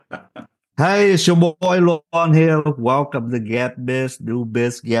Hey, it's your boy Lon here. Welcome to Get Biz, Do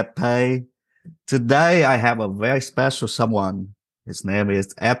Biz, Get Pay. Today I have a very special someone. His name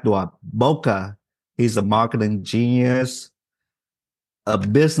is Eduard Boka. He's a marketing genius, a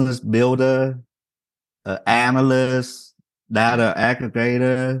business builder, an analyst, data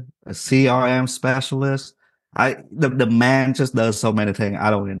aggregator, a CRM specialist. The man just does so many things.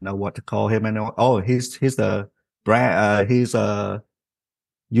 I don't even know what to call him anymore. Oh, he's the brand. He's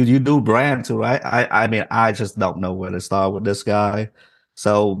You do brand too, right? I mean, I just don't know where to start with this guy.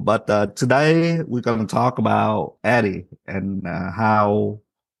 So, but today we're going to talk about Eddie and how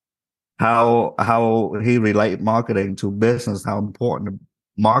he relate marketing to business, how important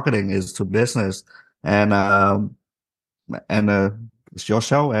marketing is to business, and it's your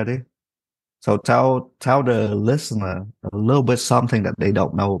show, Eddie. So tell the listener a little bit something that they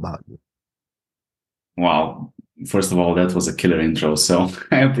don't know about you. Wow. First of all, that was a killer intro. So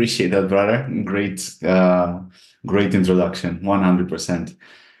I appreciate that, brother. Great introduction. 100%.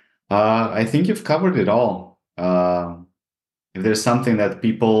 I think you've covered it all. If there's something that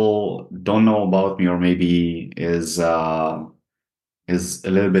people don't know about me or maybe is a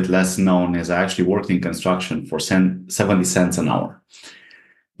little bit less known, is I actually worked in construction for 70 cents an hour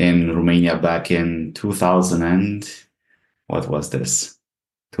in Romania back in 2000 and what was this?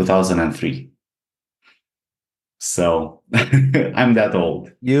 2003. So I'm that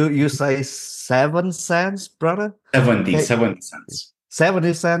old. You say 7 cents, brother? 70, Okay, 70 cents.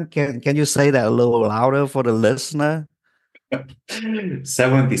 70 cents. Can you say that a little louder for the listener?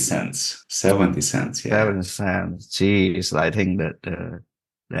 70 cents. 70 cents. Yeah. 7 cents. Geez, I think that the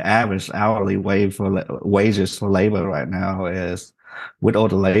average hourly wages for labor right now is with all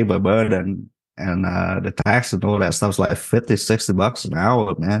the labor burden and the tax and all that stuff's like 50, $60 an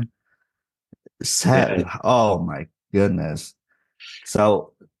hour, man. Sad. Yeah. Oh my goodness.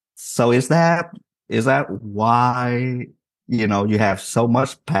 So so is that why you have so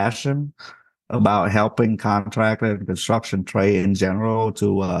much passion about helping contractor and construction trade in general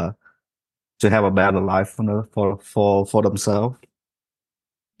to have a better life for themselves?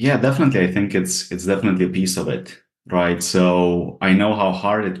 Yeah, definitely. I think it's definitely a piece of it, right? So I know how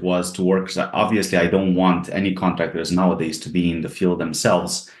hard it was to work. 'Cause obviously, I don't want any contractors nowadays to be in the field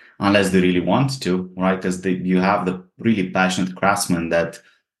themselves unless they really want to, right? Because you have the really passionate craftsman that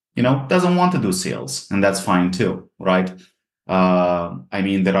doesn't want to do sales, and that's fine too, right? I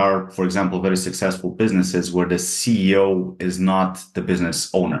mean, there are, for example, very successful businesses where the CEO is not the business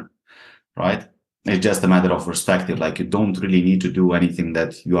owner, right? It's just a matter of perspective. Like you don't really need to do anything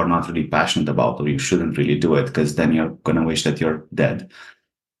that you are not really passionate about, or you shouldn't really do it because then you're gonna wish that you're dead.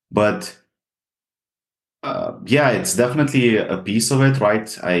 But yeah, it's definitely a piece of it,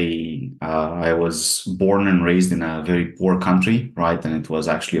 right? I was born and raised in a very poor country, right? And it was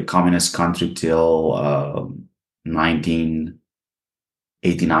actually a communist country till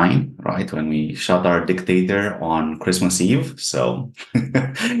 1989, right? When we shot our dictator on Christmas Eve. So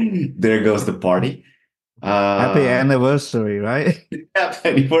there goes the party. Happy Uh, anniversary, right? Happy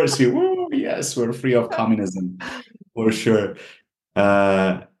anniversary. Woo, yes, we're free of communism for sure.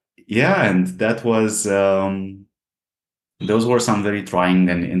 Uh, yeah, and that was those were some very trying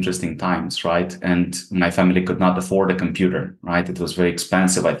and interesting times, right? And my family could not afford a computer, right? It was very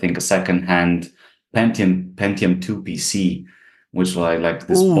expensive. I think a second-hand Pentium 2 PC, which was like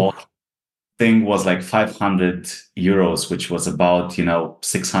this Ooh. bulk thing was like 500 euros, which was about,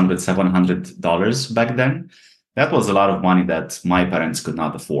 600, $700 back then. That was a lot of money that my parents could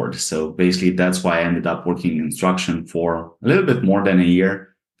not afford. So basically, that's why I ended up working in construction for a little bit more than a year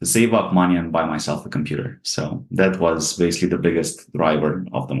to save up money and buy myself a computer. So that was basically the biggest driver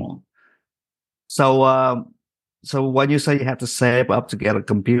of them all. So so when you say you have to save up to get a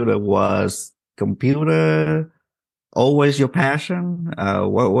computer, was computer always your passion?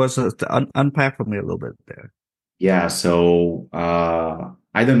 What was it? Unpack for me a little bit there. Yeah, so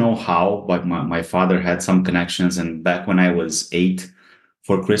I don't know how, but my father had some connections. And back when I was 8,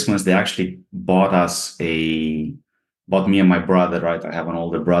 for Christmas, they actually bought me and my brother, right? I have an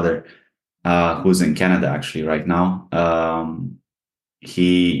older brother who's in Canada actually right now.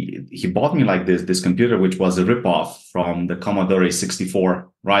 He bought me like this computer, which was a ripoff from the Commodore 64,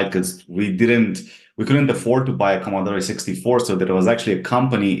 right? Because we couldn't afford to buy a Commodore 64, so there was actually a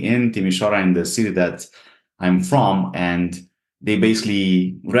company in Timișoara, in the city that I'm from, and they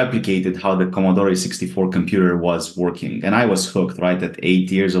basically replicated how the Commodore 64 computer was working. And I was hooked, right? At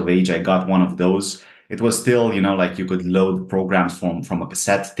 8 years of age, I got one of those. It was still, like you could load programs from a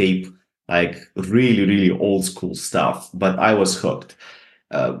cassette tape, like really, really old school stuff, but I was hooked.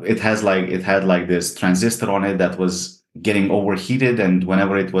 It had like this transistor on it that was getting overheated, and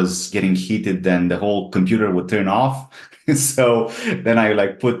whenever it was getting heated, then the whole computer would turn off. So then I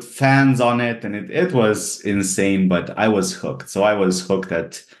like put fans on it, and it was insane, but I was hooked. So I was hooked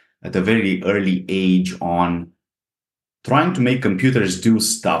at a very early age on trying to make computers do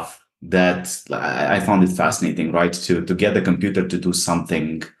stuff that I found it fascinating, right? To get the computer to do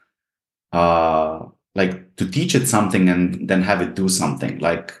something, uh, like to teach it something and then have it do something,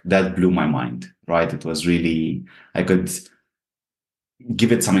 like that blew my mind, right? It was really, I could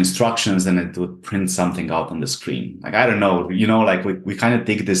give it some instructions and it would print something out on the screen. Like, I don't know, like we kind of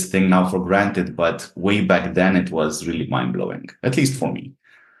take this thing now for granted, but way back then it was really mind blowing, at least for me.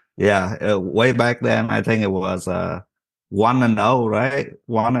 Yeah, way back then, I think it was 1 and 0, right?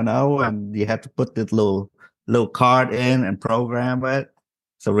 1 and 0, and you had to put this little card in and program it.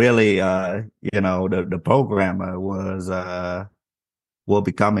 So really, the programmer was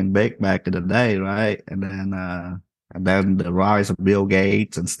becoming big back in the day, right? And then the rise of Bill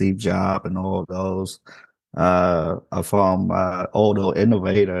Gates and Steve Jobs and all those from all those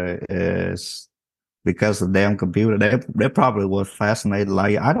innovator is because the damn computer. They probably was fascinated.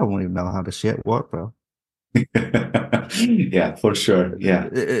 Like, I don't even know how the shit work, bro. Yeah, for sure. Yeah.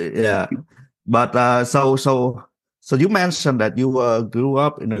 Yeah, but so you mentioned that you grew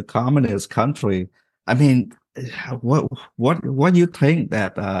up in a communist country. I mean, what what do you think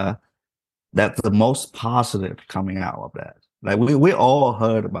that's the most positive coming out of that? Like, we all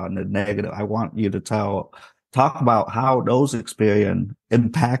heard about the negative. I want you to talk about how those experience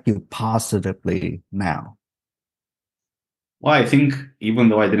impact you positively now. Well, I think even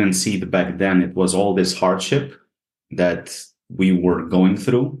though I didn't see it back then, it was all this hardship that we were going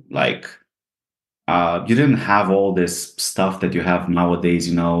through. Like, you didn't have all this stuff that you have nowadays,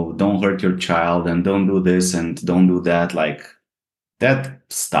 don't hurt your child and don't do this and don't do that. Like, that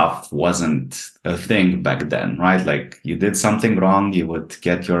stuff wasn't a thing back then, right? Like, you did something wrong, you would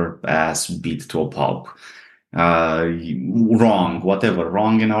get your ass beat to a pulp. Wrong, whatever,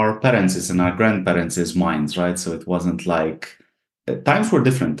 wrong in our parents' and our grandparents' minds, right? So it wasn't like times were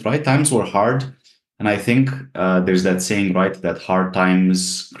different, right? Times were hard. And I think there's that saying, right, that hard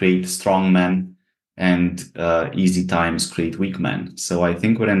times create strong men and easy times create weak men. So I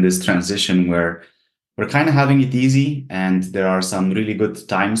think we're in this transition where we're kind of having it easy and there are some really good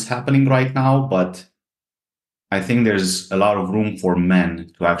times happening right now, but I think there's a lot of room for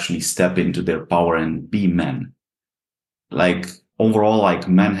men to actually step into their power and be men. Like, overall, like,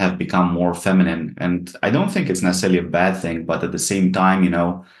 men have become more feminine, and I don't think it's necessarily a bad thing, but at the same time,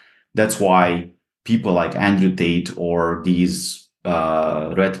 that's why people like Andrew Tate or these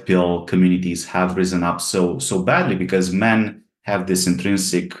red pill communities have risen up so badly, because men have this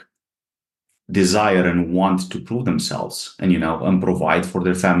intrinsic desire and want to prove themselves and and provide for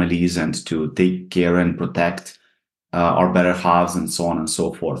their families and to take care and protect our better halves and so on and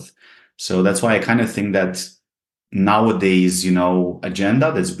so forth. So that's why I kind of think that nowadays,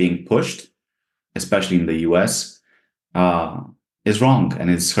 agenda that's being pushed, especially in the US, uh, is wrong, and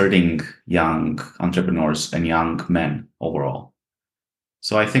it's hurting young entrepreneurs and young men overall.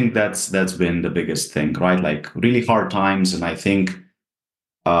 So I think that's been the biggest thing, right? Like, really hard times, and I think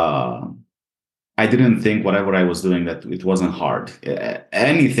uh, I didn't think whatever I was doing that it wasn't hard.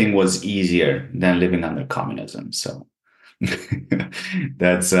 Anything was easier than living under communism. So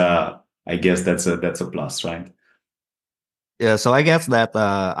that's I guess that's a plus, right? Yeah, so I guess that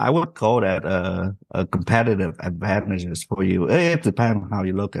I would call that a competitive advantages for you. It depends on how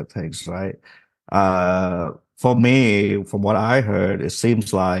you look at things, right? For me, from what I heard, it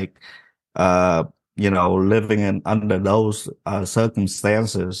seems like uh, living in under those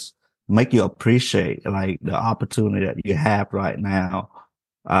circumstances make you appreciate like the opportunity that you have right now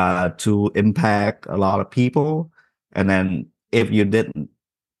to impact a lot of people. And then if you didn't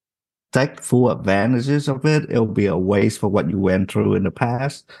take full advantages of it, it'll be a waste for what you went through in the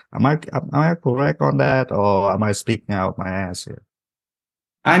past. Am I correct on that, or am I speaking out my ass here?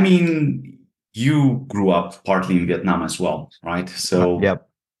 I mean, you grew up partly in Vietnam as well, right? So Yep.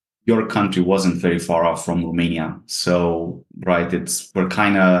 your country wasn't very far off from Romania. So, right, we're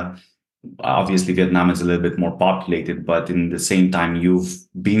kind of, obviously Vietnam is a little bit more populated, but in the same time, you've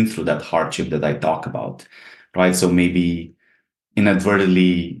been through that hardship that I talk about, right? So maybe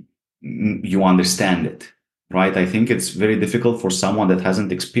inadvertently you understand it, right? I think it's very difficult for someone that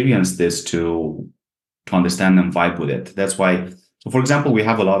hasn't experienced this to understand and vibe with it. That's why, so for example, we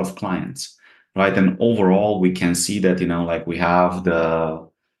have a lot of clients, right? And overall, we can see that, like, we have the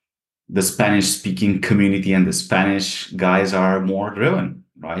Spanish speaking community, and the Spanish guys are more driven,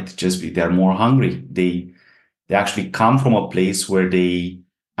 right? They're more hungry. They actually come from a place where they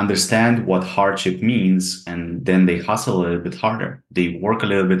understand what hardship means, and then they hustle a little bit harder. They work a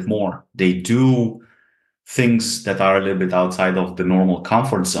little bit more. They do things that are a little bit outside of the normal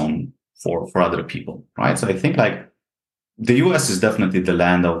comfort zone for other people, right? So I think like the US is definitely the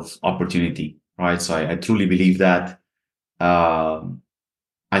land of opportunity, right? So I truly believe that. Um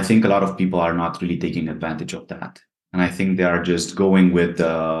I think a lot of people are not really taking advantage of that. And I think they are just going with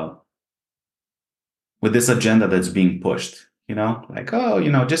this agenda that's being pushed, like,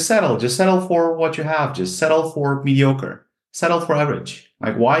 oh, just settle for what you have, just settle for mediocre, settle for average.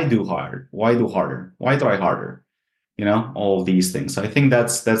 Like, why do hard? Why do harder? Why try harder? All of these things. So I think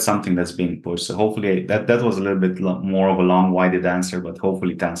that's something that's being pushed. So hopefully that was a little bit more of a long-winded answer, but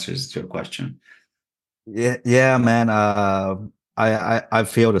hopefully it answers your question. Yeah, yeah, man. I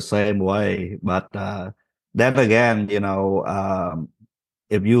feel the same way, but then again,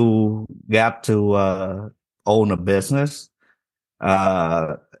 if you got to own a business,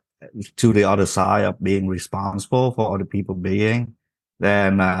 uh, to the other side of being responsible for other people being,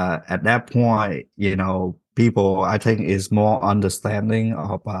 then at that point, people I think is more understanding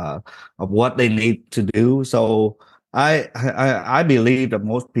of what they need to do. So I believe that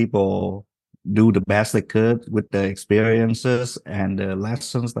most people do the best they could with the experiences and the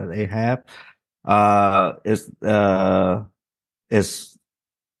lessons that they have. It's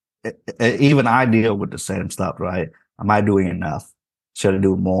even I deal with the same stuff, right? Am I doing enough? Should I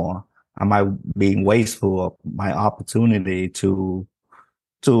do more? Am I being wasteful of my opportunity to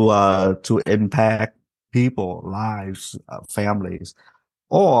impact people, lives, families?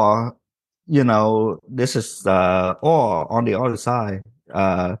 Or, this is or on the other side,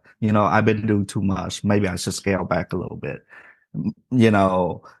 I've been doing too much. Maybe I should scale back a little bit.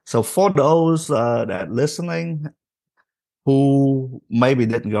 So for those that listening, who maybe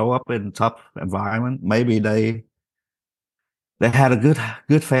didn't grow up in a tough environment. Maybe they had a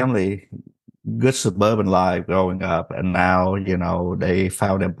good family, good suburban life growing up, and now they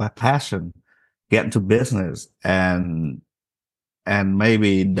found their passion, get into business, and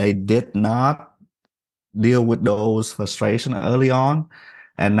maybe they did not deal with those frustration early on,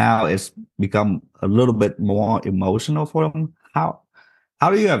 and now it's become a little bit more emotional for them. How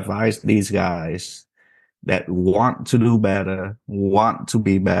do you advise these guys that want to do better, want to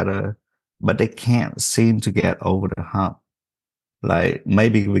be better, but they can't seem to get over the hump? Like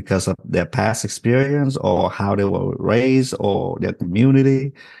maybe because of their past experience or how they were raised or their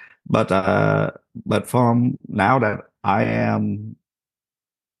community. But from now that I am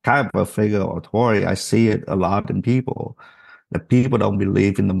kind of a figure of authority, I see it a lot in people. That people don't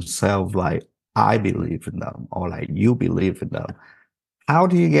believe in themselves like I believe in them or like you believe in them. How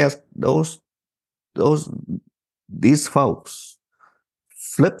do you get those these folks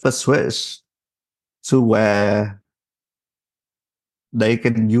flip the switch to where they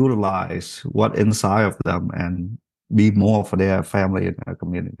can utilize what inside of them and be more for their family and their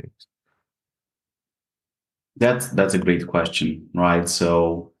communities? That's a great question, right?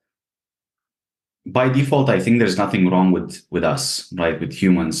 So by default, I think there's nothing wrong with us, right? With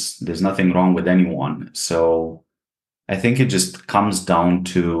humans, there's nothing wrong with anyone. So I think it just comes down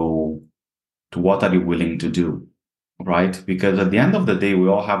to what are you willing to do, right? Because at the end of the day, we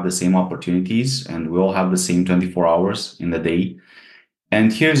all have the same opportunities and we all have the same 24 hours in the day.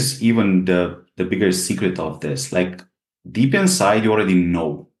 And here's even the bigger secret of this. Like deep inside, you already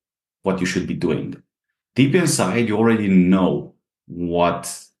know what you should be doing. Deep inside, you already know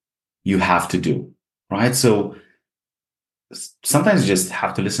what you have to do, right? So sometimes you just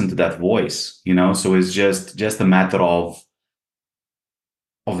have to listen to that voice. So it's just a matter of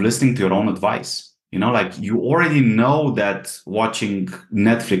listening to your own advice. Like you already know that watching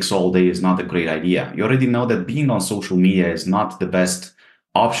Netflix all day is not a great idea. You already know that being on social media is not the best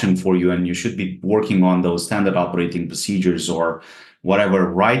option for you, and you should be working on those standard operating procedures or whatever,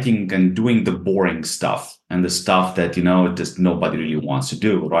 writing and doing the boring stuff and the stuff that just nobody really wants to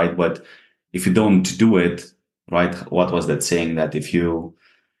do, right? But if you don't do it, right, what was that saying, that if you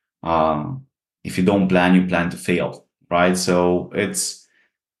don't plan, you plan to fail, right? So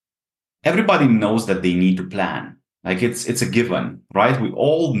everybody knows that they need to plan. Like it's a given, right? We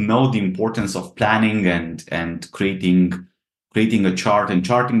all know the importance of planning and creating a chart and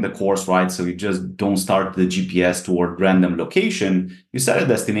charting the course, right? So you just don't start the GPS toward random location. You set a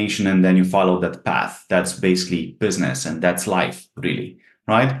destination and then you follow that path. That's basically business and that's life, really,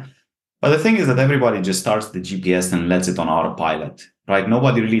 right? But the thing is that everybody just starts the GPS and lets it on autopilot, right?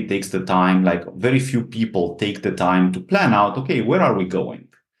 Nobody really takes the time, like very few people take the time to plan out, okay, where are we going?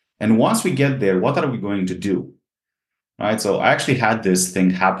 And once we get there, what are we going to do? Right. So I actually had this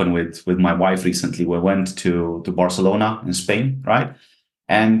thing happen with my wife recently. We went to Barcelona in Spain, right?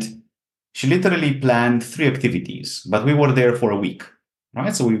 And she literally planned 3 activities, but we were there for a week,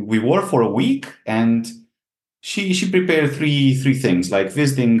 right? So we were for a week, and she prepared three things, like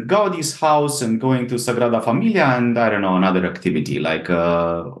visiting Gaudi's house and going to Sagrada Familia, and I don't know, another activity like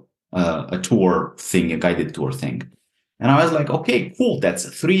a tour thing, a guided tour thing. And I was like, okay, cool. That's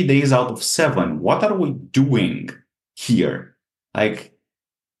 3 days out of 7. What are we doing here? Like,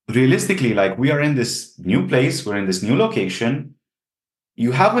 realistically, like, we are in this new place, we're in this new location.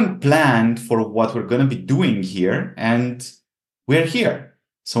 You haven't planned for what we're going to be doing here, and we're here.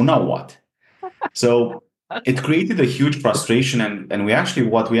 So now what? So it created a huge frustration. And we actually,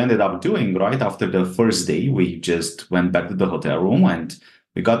 what we ended up doing right after the first day, we just went back to the hotel room and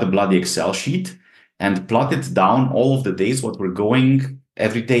we got the bloody Excel sheet and plotted down all of the days what we're going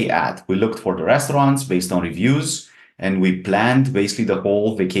every day at. We looked for the restaurants based on reviews, and we planned basically the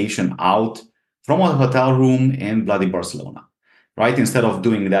whole vacation out from a hotel room in bloody Barcelona, right? Instead of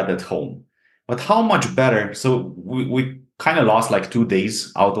doing that at home. But how much better? So we kind of lost like 2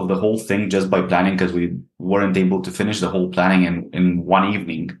 days out of the whole thing just by planning, because we weren't able to finish the whole planning in one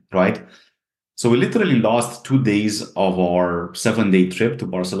evening, right? So we literally lost 2 days of our 7-day trip to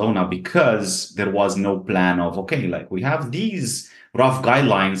Barcelona because there was no plan of, okay, like we have these rough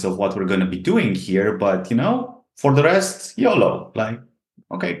guidelines of what we're going to be doing here, but for the rest, YOLO. Like,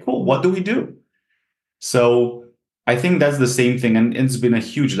 okay, cool. What do we do? So I think that's the same thing. And it's been a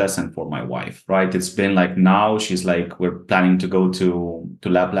huge lesson for my wife, right? It's been like, now she's like, we're planning to go to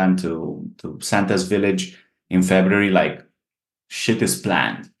Lapland, to Santa's village in February. Like, shit is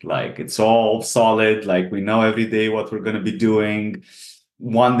planned. Like, it's all solid. Like, we know every day what we're going to be doing.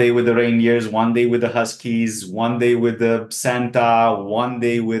 One day with the reindeers, one day with the huskies, one day with the Santa, one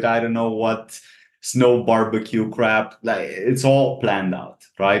day with I don't know what snow barbecue crap. Like, it's all planned out,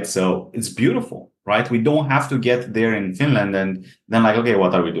 right? So it's beautiful, right? We don't have to get there in Finland and then like, okay,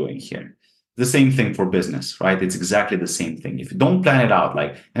 what are we doing here? The same thing for business, right? It's exactly the same thing. If you don't plan it out,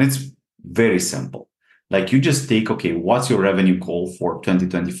 like, and it's very simple. Like, you just take, okay, what's your revenue goal for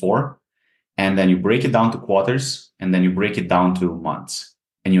 2024? And then you break it down to quarters, and then you break it down to months,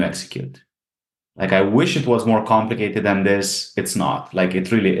 and you execute. Like, I wish it was more complicated than this. It's not. Like,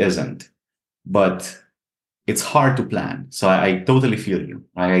 it really isn't. But it's hard to plan. So I totally feel you.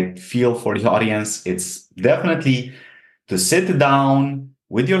 I feel for the audience. It's definitely to sit down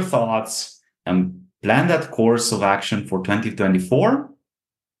with your thoughts and plan that course of action for 2024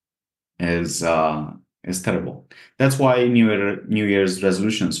 is terrible. That's why New Year's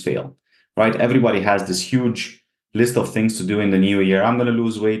resolutions fail, right? Everybody has this huge list of things to do in the new year. I'm going to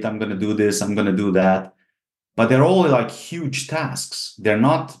lose weight. I'm going to do this. I'm going to do that. But they're all like huge tasks. They're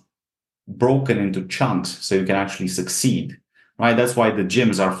not broken into chunks so you can actually succeed, right? That's why the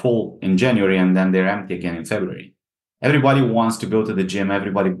gyms are full in January and then they're empty again in February. Everybody wants to go to the gym.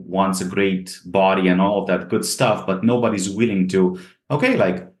 Everybody wants a great body and all of that good stuff, but nobody's willing to, okay,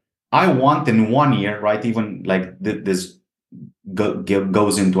 like, I want in 1 year, right? Even like this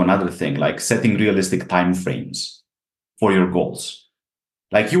goes into another thing, like setting realistic time frames for your goals.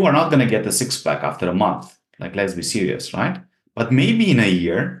 Like, you are not going to get a six-pack after a month. Like, let's be serious, right? But maybe in a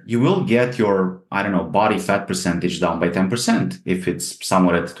year, you will get your, I don't know, body fat percentage down by 10% if it's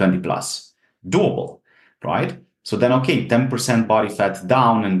somewhere at 20 plus. Doable, right? So then, okay, 10% body fat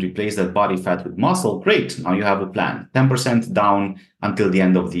down and replace that body fat with muscle. Great. Now you have a plan. 10% down until the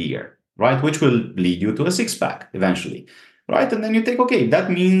end of the year, right? Which will lead you to a six-pack eventually, right? And then you think, okay, that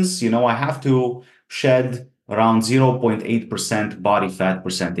means, I have to shed around 0.8% body fat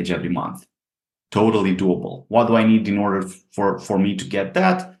percentage every month. Totally doable. What do I need in order for me to get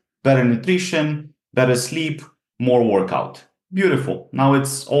that? Better nutrition, better sleep, more workout. Beautiful. Now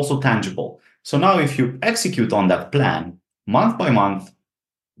it's also tangible. So now if you execute on that plan month by month,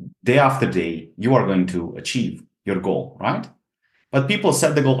 day after day, you are going to achieve your goal, right? But people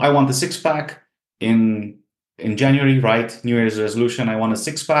set the goal, I want a six-pack in January, right? New Year's resolution, I want a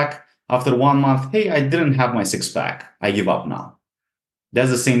six-pack. After 1 month, hey, I didn't have my six-pack. I give up now.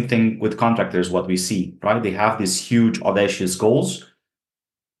 That's the same thing with contractors, what we see, right? They have these huge, audacious goals.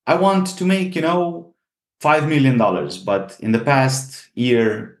 I want to make, $5 million, but in the past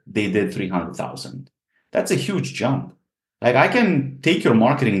year, they did 300,000. That's a huge jump. Like, I can take your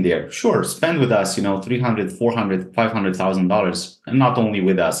marketing there. Sure, spend with us, 300, 400, $500,000. And not only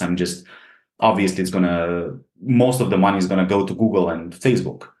with us, obviously most of the money is going to go to Google and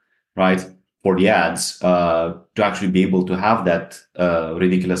Facebook, right? For the ads, to actually be able to have that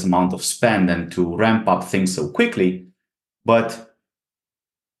ridiculous amount of spend and to ramp up things so quickly. But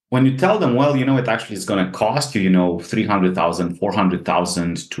when you tell them, well, it actually is going to cost you, 300,000,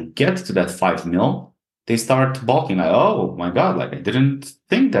 400,000 to get to that 5 mil, they start balking like, oh my God, like I didn't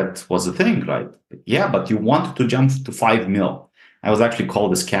think that was a thing, right? Yeah, but you wanted to jump to 5 mil. I was actually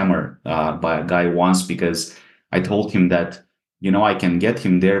called a scammer by a guy once because I told him that, I can get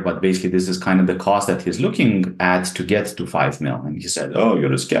him there, but basically this is kind of the cost that he's looking at to get to 5 mil. And he said, oh,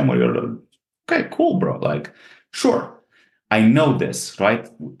 you're a scammer. Okay, cool, bro. Like, sure. I know this, right?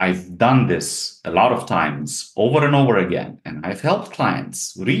 I've done this a lot of times over and over again, and I've helped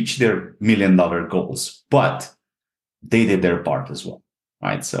clients reach their $1 million goals, but they did their part as well,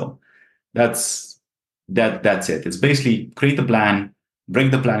 right? So that's that's it. It's basically create a plan,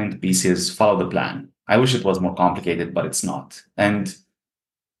 break the plan into pieces, follow the plan. I wish it was more complicated, but it's not. And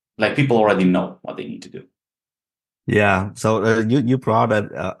like people already know what they need to do. Yeah. So you brought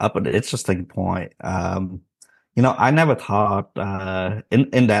up an interesting point. I never thought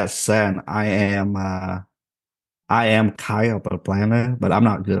in that sense I am kind of a planner, but I'm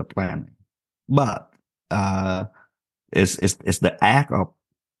not good at planning. But uh, it's the act of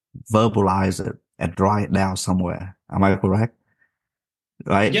verbalize it and write it down somewhere. Am I correct?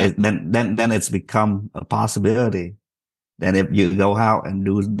 Right? Yeah. Then it's become a possibility. Then if you go out and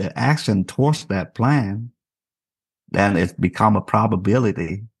do the action towards that plan, then it's become a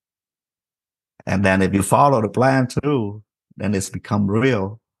probability. And then if you follow the plan too, then it's become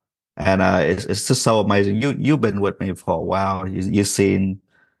real. And it's just so amazing. You've been with me for a while. You've seen,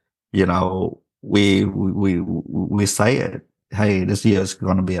 we say it. Hey, this year is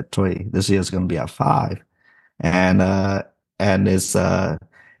going to be a 3. This year is going to be a 5. And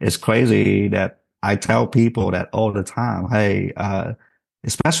it's crazy that I tell people that all the time. Hey,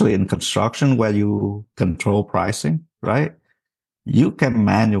 especially in construction where you control pricing, right? You can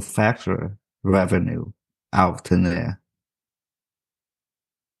manufacture revenue out of thin air.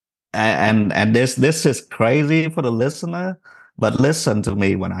 And this is crazy for the listener, but listen to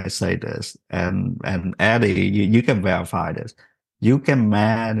me when I say this. And Eddie, you can verify this. You can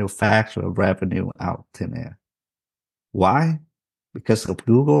manufacture revenue out of thin air. Why? Because of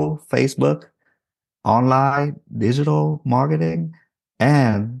Google, Facebook, online, digital marketing,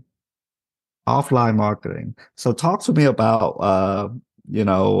 and offline marketing. So talk to me about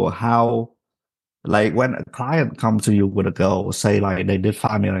how, like, when a client comes to you with a goal, say like they did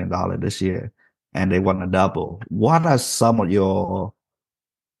 $5 million this year and they want to double. What are some of your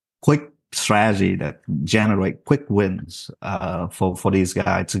quick strategy that generate quick wins for these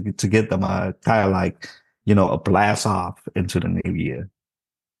guys to get them a kind of like a blast off into the new year?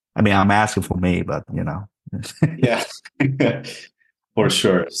 I mean, I'm asking for me, but Yeah. For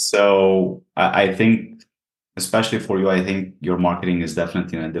sure. So I think, especially for you, I think your marketing is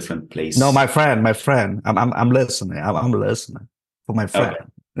definitely in a different No, place. my friend, I'm listening. I'm listening for my Okay,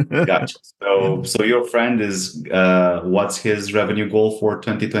 friend. gotcha. So your friend is what's his revenue goal for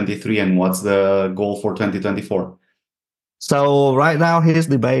 2023 and what's the goal for 2024? So right now he's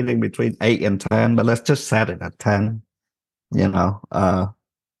debating between 8 and 10, but let's just set it at 10. You know,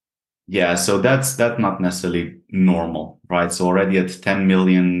 Yeah, so that's not necessarily normal, right? So already at $10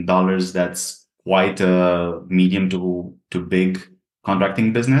 million, that's quite a medium to big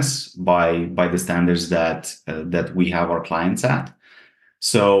contracting business by the standards that we have our clients at.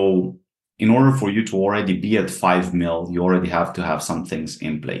 So in order for you to already be at 5 mil, you already have to have some things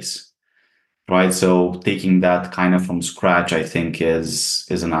in place, right? So taking that kind of from scratch, I think is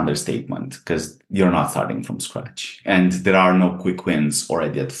an understatement because you're not starting from scratch, and there are no quick wins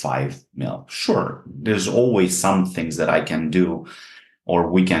already at 5 mil. Sure, there's always some things that I can do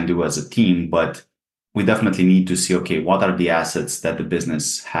or we can do as a team, but we definitely need to see, okay, what are the assets that the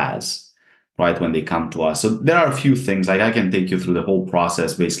business has, right, when they come to us. So there are a few things, like I can take you through the whole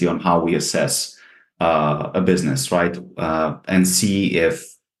process basically on how we assess a business, right, and see if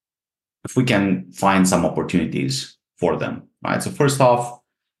we can find some opportunities for them, right? So first off,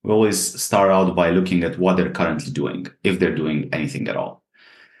 we always start out by looking at what they're currently doing, if they're doing anything at all,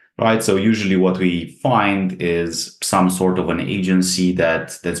 right? So usually what we find is some sort of an agency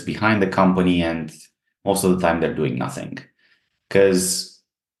that's behind the company, and most of the time they're doing nothing because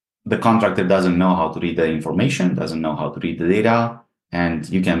the contractor doesn't know how to read the information, doesn't know how to read the data, and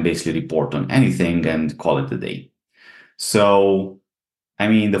you can basically report on anything and call it a day. So I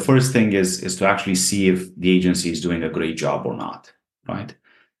mean, the first thing is to actually see if the agency is doing a great job or not, right?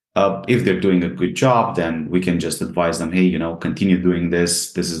 If they're doing a good job, then we can just advise them, hey, continue doing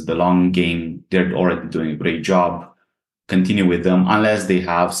this. This is the long game. They're already doing a great job. Continue with them unless they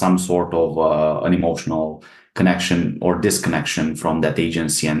have some sort of an emotional connection or disconnection from that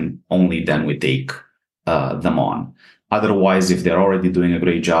agency, and only then we take them on. Otherwise, if they're already doing a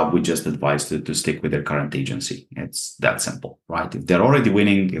great job, we just advise to stick with their current agency. It's that simple, right? If they're already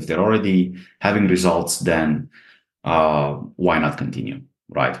winning, if they're already having results, then why not continue,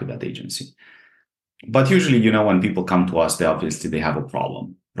 right, with that agency? But usually, when people come to us, they have a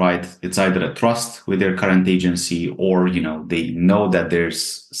problem, right? It's either a trust with their current agency, or they know that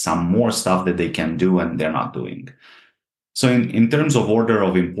there's some more stuff that they can do and they're not doing. So in terms of order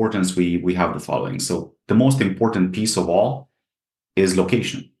of importance, we have the following. So the most important piece of all is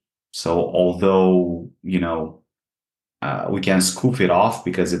location. So although, we can scoof it off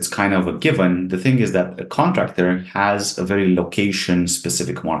because it's kind of a given, the thing is that a contractor has a very location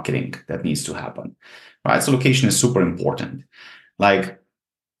specific marketing that needs to happen, right? So location is super important. Like,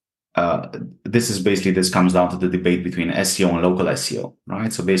 this comes down to the debate between SEO and local SEO,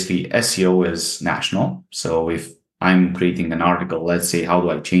 right? So basically SEO is national. So if I'm creating an article, let's say, how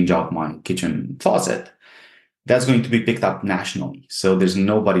do I change out my kitchen faucet? That's going to be picked up nationally. So there's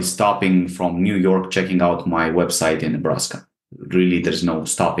nobody stopping from New York checking out my website in Nebraska. Really, there's no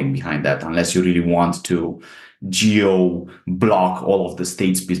stopping behind that unless you really want to geo block all of the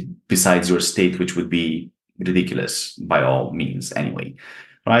states besides your state, which would be ridiculous by all means anyway,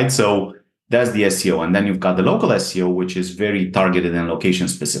 right? So that's the SEO. And then you've got the local SEO, which is very targeted and location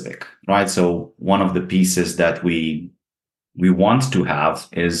specific, right? So one of the pieces that we want to have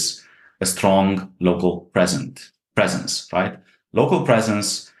is a strong local presence, right? Local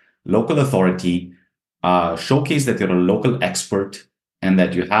presence, local authority, showcase that you're a local expert and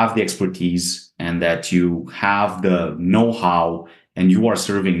that you have the expertise and that you have the know-how and you are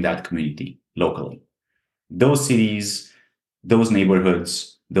serving that community locally. Those cities, those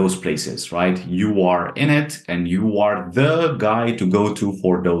neighborhoods, those places, right? You are in it and you are the guy to go to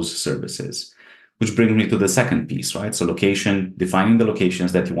for those services. Which brings me to the second piece, right? So location, defining the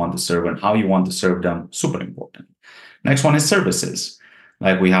locations that you want to serve and how you want to serve them, super important. Next one is services.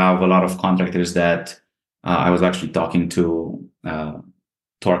 Like we have a lot of contractors that I was actually talking to a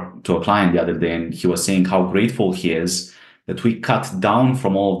client the other day, and he was saying how grateful he is that we cut down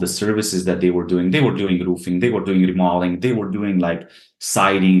from all of the services that they were doing. They were doing roofing, they were doing remodeling, they were doing like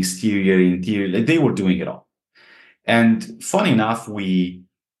siding, exterior, interior, like they were doing it all. And funny enough, we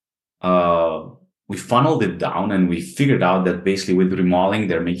funneled it down and we figured out that basically with remodeling,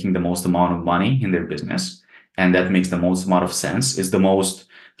 they're making the most amount of money in their business. And that makes the most amount of sense. It's the most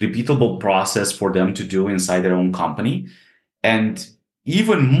repeatable process for them to do inside their own company. And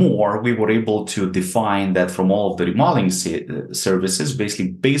even more, we were able to define that from all of the remodeling services,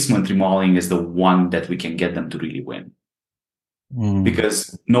 basically basement remodeling is the one that we can get them to really win.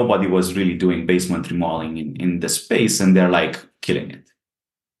 Because nobody was really doing basement remodeling in the space, and they're like killing it.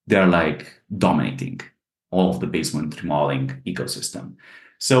 They're like dominating all of the basement remodeling ecosystem.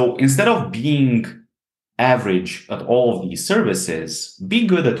 So instead of being average at all of these services, be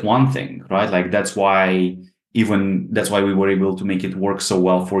good at one thing, right? Like that's why we were able to make it work so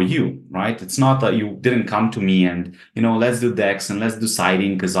well for you, right? It's not that you didn't come to me and, let's do decks and let's do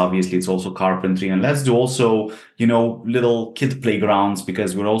siding because obviously it's also carpentry, and let's do also, little kid playgrounds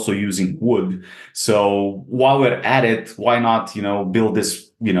because we're also using wood. So while we're at it, why not, build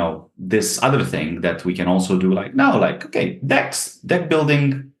this, this other thing that we can also do okay, decks, deck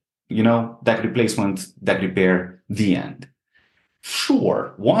building, deck replacement, deck repair, the end.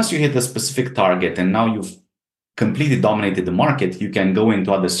 Sure, once you hit a specific target and now you've completely dominated the market, you can go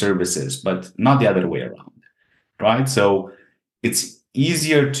into other services, but not the other way around, right? So it's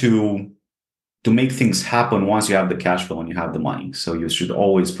easier to make things happen once you have the cash flow and you have the money. So you should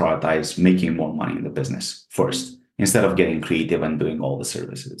always prioritize making more money in the business first, instead of getting creative and doing all the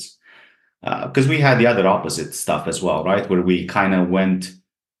services. Because we had the other opposite stuff as well, right? Where we kind of went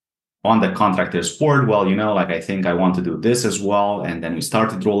on the contractor's board. Well, I think I want to do this as well. And then we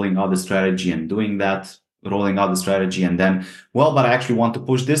started rolling out the strategy and doing that, rolling out the strategy. And then, but I actually want to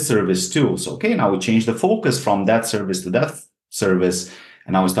push this service too. So, okay, now we change the focus from that service to that service.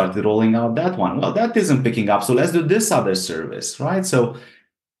 And now we started rolling out that one. Well, that isn't picking up. So let's do this other service, right? So,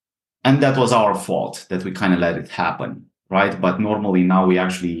 and that was our fault that we kind of let it happen, right? But normally now we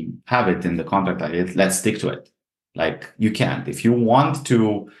actually have it in the contract. Like, let's stick to it. Like you can't. If you want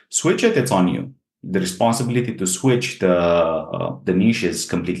to switch it, it's on you. The responsibility to switch the niche is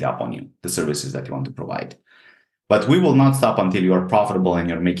completely up on you, the services that you want to provide. But we will not stop until you are profitable and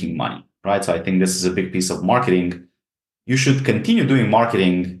you're making money, right? So I think this is a big piece of marketing. You should continue doing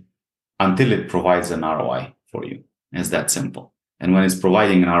marketing until it provides an ROI for you. It's that simple. And when it's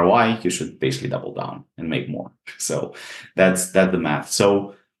providing an ROI, you should basically double down and make more. So that's the math.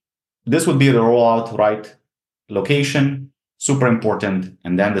 So this would be the rollout, right? Location, super important.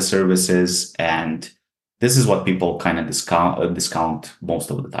 And then the services and this is what people kind of discount most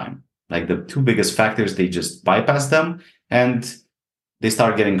of the time. Like the two biggest factors, they just bypass them and they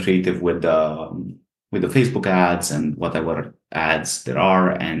start getting creative with the Facebook ads and whatever ads there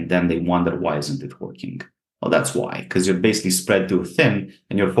are, and then they wonder why isn't it working? Well, that's why, because you're basically spread too thin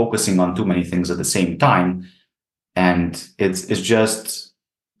and you're focusing on too many things at the same time, and it's just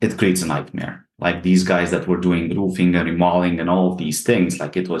it creates a nightmare. Like these guys that were doing roofing and remodeling and all of these things,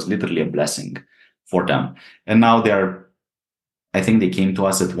 like it was literally a blessing for them. And now I think they came to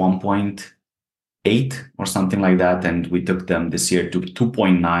us at 1.8 or something like that, and we took them this year to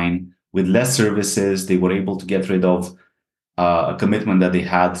 2.9 with less services. They were able to get rid of a commitment that they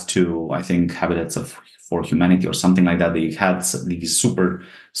had to, I think, Habitats for Humanity or something like that. They had these super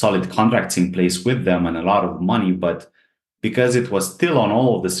solid contracts in place with them and a lot of money, but because it was still on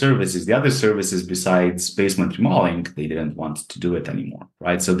all of the services, the other services besides basement remodeling, they didn't want to do it anymore,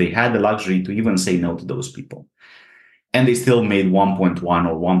 right? So they had the luxury to even say no to those people. And they still made 1.1 or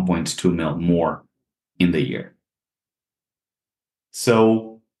 1.2 mil more in the year.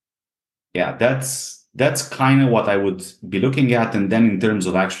 So yeah, that's kind of what I would be looking at. And then in terms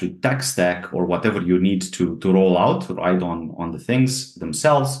of actually tech stack or whatever you need to roll out, right, on the things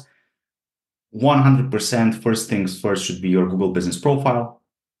themselves, 100% first things first should be your Google business profile.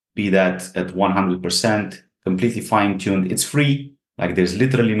 Be that at 100%, completely fine-tuned. It's free. Like there's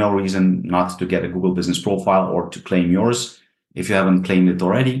literally no reason not to get a Google business profile or to claim yours if you haven't claimed it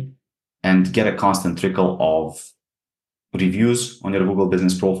already, and get a constant trickle of reviews on your Google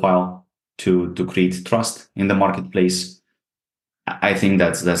business profile to create trust in the marketplace. I think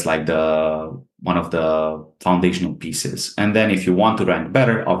that's like the one of the foundational pieces. And then if you want to rank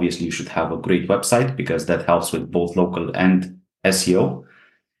better, obviously you should have a great website, because that helps with both local and SEO.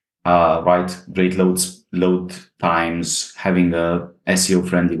 Right, great load times, having a SEO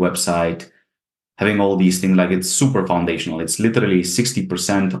friendly website, having all these things, like it's super foundational. It's literally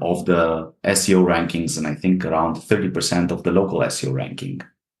 60% of the SEO rankings, and I think around 30% of the local SEO ranking,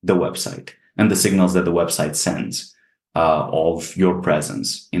 the website and the signals that the website sends of your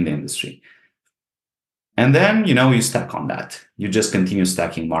presence in the industry. And then, you stack on that. You just continue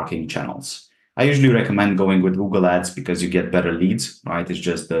stacking marketing channels. I usually recommend going with Google Ads because you get better leads, right? It's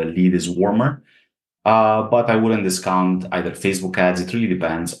just the lead is warmer. But I wouldn't discount either Facebook ads. It really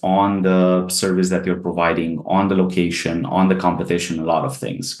depends on the service that you're providing, on the location, on the competition, a lot of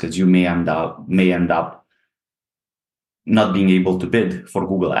things, because you may end up not being able to bid for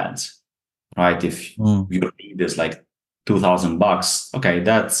Google ads, right? If your lead is like $2,000, okay,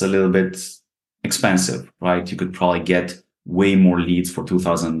 that's a little bit expensive, right? You could probably get way more leads for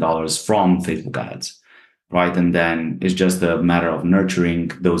 $2,000 from Facebook ads, right? And then it's just a matter of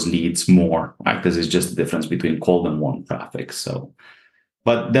nurturing those leads more, right? Because it's just the difference between cold and warm traffic. So,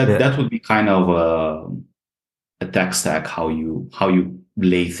 but that would be kind of a tech stack, how you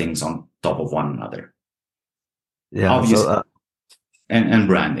lay things on top of one another. Yeah. Obviously, and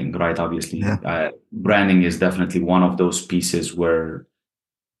branding, right? Obviously, branding is definitely one of those pieces where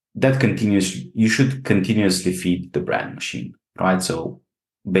you should continuously feed the brand machine, right? So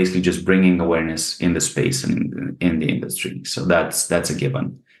basically just bringing awareness in the space and in the industry. So that's a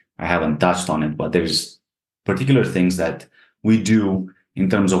given. I haven't touched on it, but there's particular things that we do in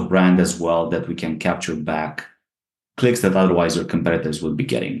terms of brand as well that we can capture back clicks that otherwise your competitors would be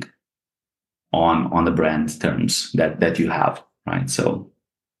getting on the brand terms that you have, right? So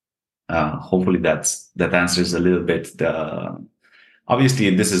hopefully that answers a little bit the.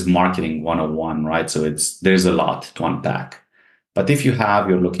 Obviously, this is marketing 101, right? So there's a lot to unpack. But if you have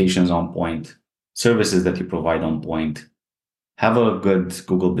your locations on point, services that you provide on point, have a good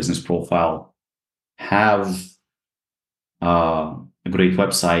Google business profile, have a great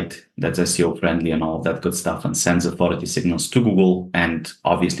website that's SEO friendly and all of that good stuff, and sends authority signals to Google, and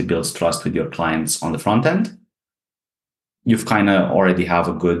obviously builds trust with your clients on the front end, you've kind of already have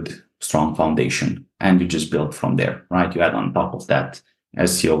a good, strong foundation, and you just build from there, right? You add on top of that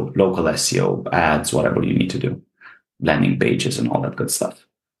SEO, local SEO, ads, whatever you need to do, landing pages and all that good stuff.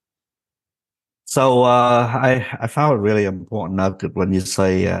 So I found it really important nugget when you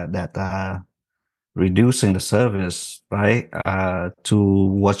say that reducing the service, right, to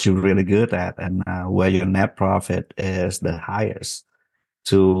what you're really good at, and where your net profit is the highest,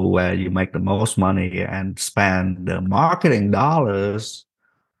 to where you make the most money, and spend the marketing dollars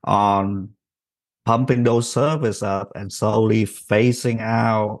on pumping those servers up and slowly phasing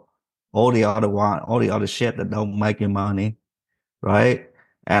out all the other shit that don't make you money, right?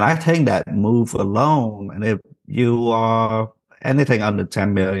 And I think that move alone, and if you are anything under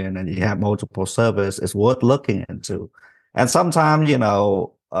 10 million and you have multiple servers, it's worth looking into. And sometimes,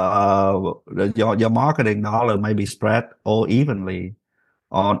 your marketing dollar may be spread all evenly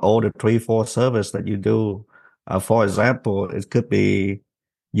on all the three, four service that you do. For example, it could be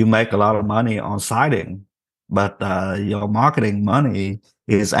you make a lot of money on siding, but your marketing money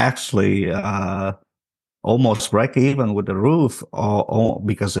is actually almost break even with the roof, or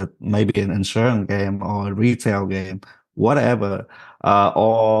because it may be an insurance game or a retail game, whatever,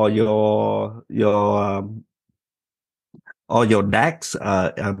 or your decks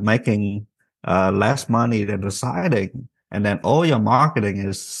are making less money than the siding, and then all your marketing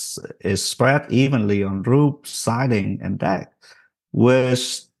is spread evenly on roof, siding, and deck,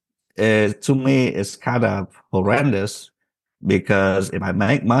 which to me is kind of horrendous. Because if I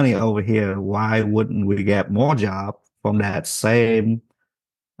make money over here, why wouldn't we get more job from that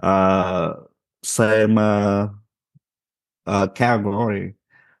uh, same category?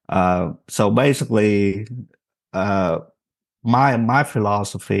 So basically, uh, my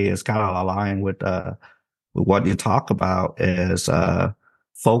philosophy is kind of aligned with what you talk about is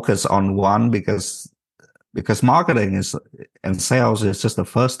focus on one, because marketing is and sales is just the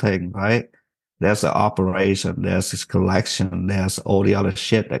first thing, right? There's the operation, there's this collection, there's all the other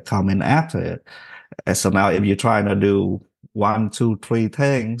shit that come in after it. And so now if you're trying to do one, two, three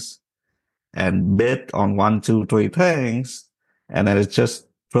things and bid on one, two, three things, and then it's just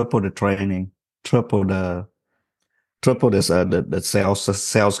triple the training, triple this the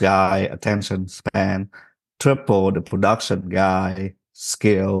sales guy attention span, triple the production guy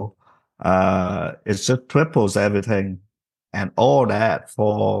skill. It just triples everything, and all that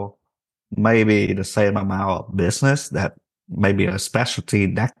for maybe the same amount of business that maybe a specialty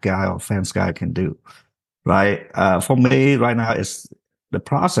that guy or fence guy can do. Right. For me right now, it's the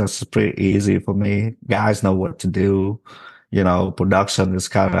process is pretty easy for me. Guys know what to do. Production is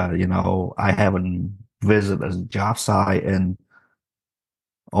kind of, I haven't visited a job site in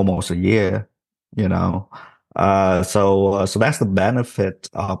almost a year, you know. So that's the benefit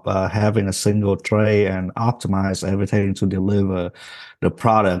of having a single tray and optimize everything to deliver the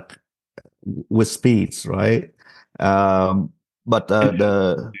product with speeds, right? But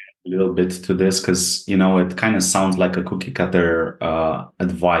the A little bit to this because it kind of sounds like a cookie cutter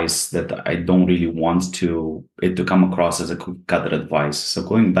advice that I don't really want it to come across as a cookie cutter advice. So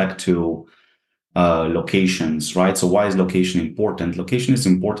going back to locations, right? So why is location important? Location is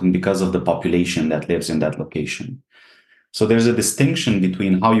important because of the population that lives in that location. So there's a distinction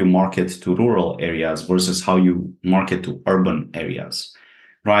between how you market to rural areas versus how you market to urban areas,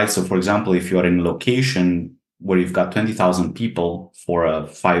 right? So for example, if you're in a location where you've got 20,000 people for a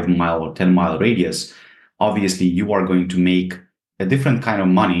 5 mile or 10 mile radius, obviously you are going to make a different kind of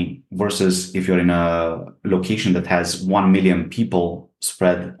money versus if you're in a location that has 1 million people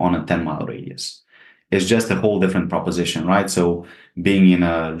spread on a 10 mile radius. It's just a whole different proposition, right? So being in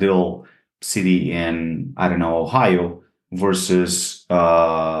a little city in, I don't know, Ohio versus,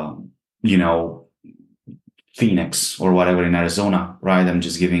 you know, Phoenix or whatever in Arizona, right? I'm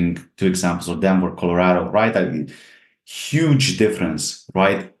just giving two examples of Denver, Colorado, right? Huge difference,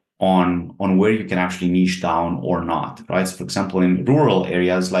 right? On where you can actually niche down or not, right? So for example, in rural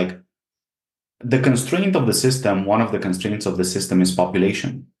areas, like the constraint of the system, one of the constraints of the system is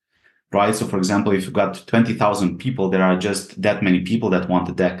population, right? So for example, if you've got 20,000 people, there are just that many people that want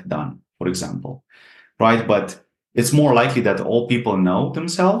the deck done, for example, right? But it's more likely that all people know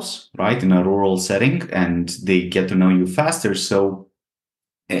themselves, right, in a rural setting, and they get to know you faster. So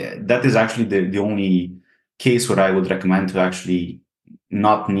that is actually the only case where I would recommend to actually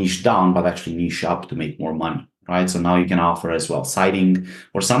not niche down, but actually niche up to make more money, right? So now you can offer as well siding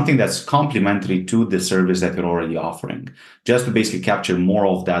or something that's complementary to the service that you're already offering, just to basically capture more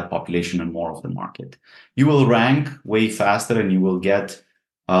of that population and more of the market. You will rank way faster and you will get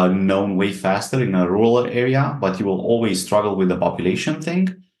known way faster in a rural area, but you will always struggle with the population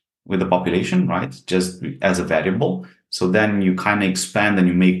thing, with the population, right? Just as a variable. So then you kind of expand and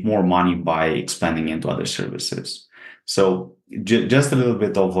you make more money by expanding into other services. So just a little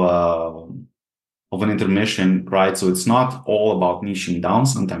bit of an intermission, right? So it's not all about niching down.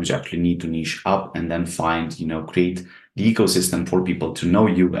 Sometimes you actually need to niche up and then find, create the ecosystem for people to know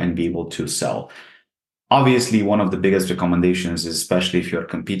you and be able to sell. Obviously, one of the biggest recommendations, especially if you're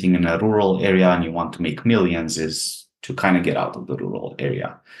competing in a rural area and you want to make millions, is to kind of get out of the rural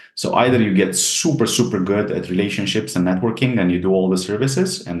area. So either you get super, super good at relationships and networking and you do all the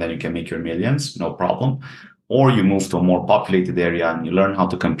services and then you can make your millions, no problem. Or you move to a more populated area and you learn how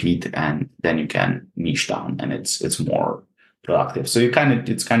to compete and then you can niche down and it's more productive. So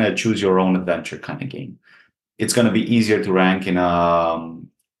it's kind of choose your own adventure kind of game. It's going to be easier to rank in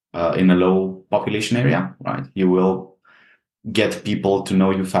a low population area, right? You will get people to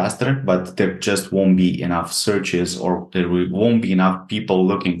know you faster, but there just won't be enough searches or won't be enough people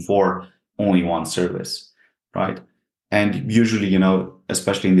looking for only one service, right? And usually,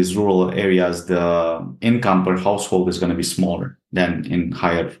 especially in these rural areas, the income per household is going to be smaller than in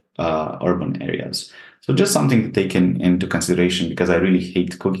higher urban areas. So just something to take into consideration because I really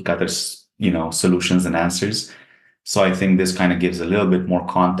hate cookie cutters, solutions and answers. So I think this kind of gives a little bit more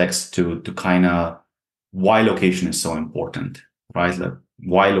context to kind of why location is so important, right? Like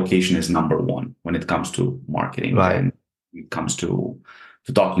why location is number one when it comes to marketing Right. and it comes to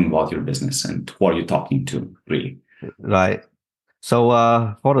talking about your business and who are you talking to, really. Right. So,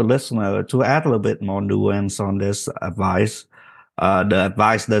 for the listener, to add a little bit more nuance on this advice, the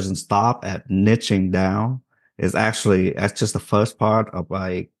advice doesn't stop at niching down. That's just the first part of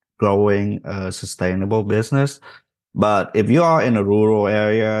like growing a sustainable business. But if you are in a rural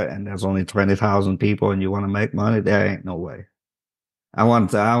area and there's only 20,000 people and you want to make money, there ain't no way.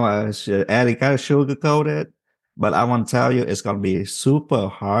 Eddie kind of sugarcoat it, but I want to tell you it's going to be super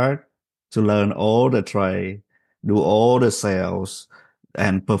hard to learn all the trade, do all the sales,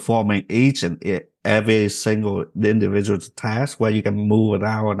 and performing each and every single individual task where you can move an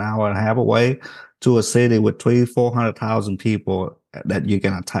hour and a half away to a city with 400,000 people that you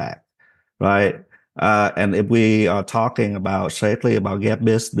can attack, right? And if we are talking about strictly about get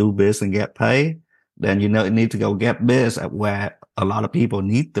biz, do biz, and get pay, then you need to go get biz at where a lot of people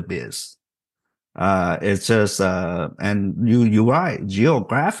need the biz. It's just and you're right.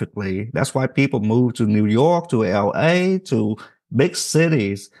 Geographically, that's why people move to New York, to LA, to big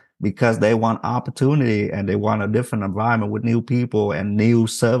cities because they want opportunity and they want a different environment with new people and new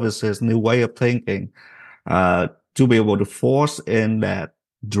services, new way of thinking, uh, to be able to force in that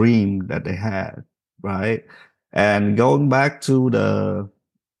dream that they had, right? And going back to the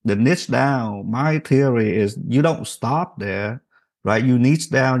niche down, my theory is you don't stop there, right? You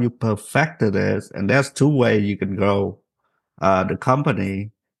niche down, you perfected it, and there's two ways you can grow the company.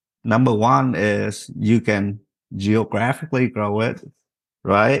 Number one is you can geographically grow it,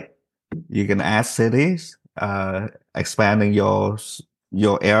 right? You can add cities, expanding your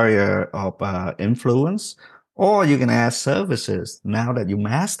area of influence, or you can add services. Now that you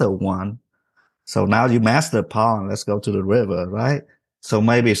master one, so now you master the pond, let's go to the river, right? So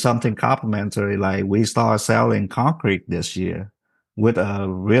maybe something complementary, like we start selling concrete this year with a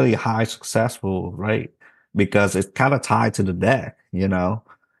really high successful rate because it's kind of tied to the deck,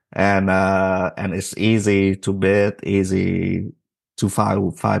 and it's easy to bid, easy to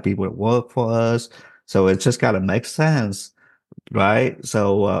find people that work for us. So it just gotta make sense, right?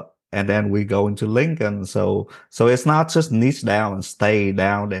 So and then we go into Lincoln. So it's not just niche down and stay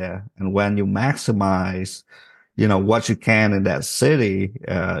down there. And when you maximize, what you can in that city,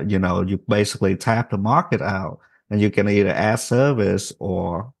 you basically tap the market out, and you can either add service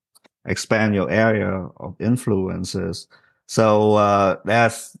or expand your area of influences. So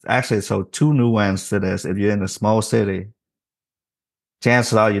that's actually so two nuances to this. If you're in a small city,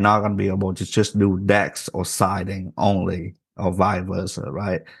 chances are you're not going to be able to just do decks or siding only or vice versa,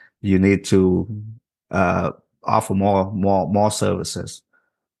 right? You need to uh, offer more services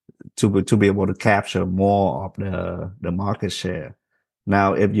to be able to capture more of the market share.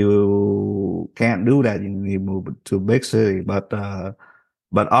 Now, if you can't do that, you need to move to a big city. But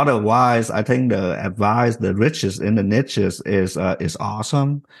otherwise, I think the advice, the riches in the niches is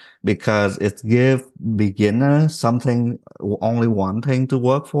awesome because it give beginners something, only one thing to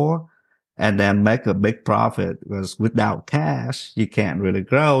work for, and then make a big profit. Because without cash, you can't really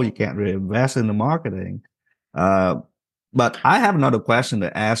grow, you can't really invest in the marketing. Uh, but I have another question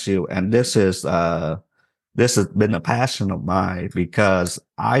to ask you, and this has been a passion of mine because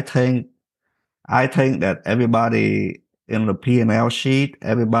I think that everybody in the P&L sheet,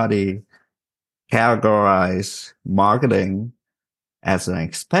 everybody categorize marketing as an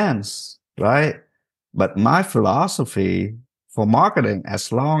expense, right? But my philosophy for marketing,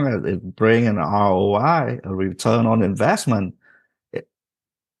 as long as it bring an ROI, a return on investment, it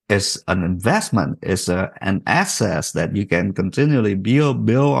is an investment. It's an asset that you can continually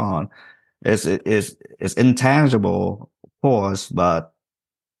build on. It's intangible, of course, but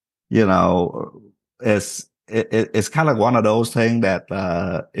you know, it's kind of one of those things that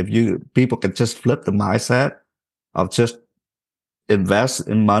if you people can just flip the mindset of just invest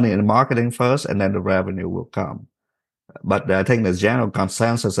in money in marketing first, and then the revenue will come. But I think the general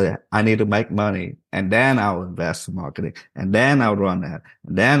consensus is I need to make money, and then I'll invest in marketing, and then I'll run that,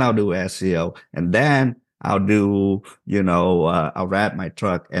 and then I'll do SEO, and then I'll do, I'll wrap my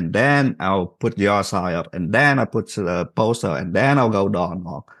truck, and then I'll put your side up, and then I put the poster, and then I'll go door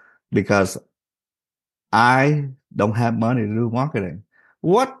knock because I don't have money to do marketing.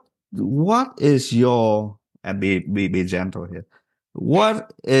 What is your, and be gentle here.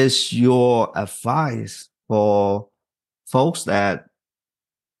 What is your advice for folks that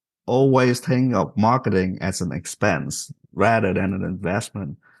always think of marketing as an expense rather than an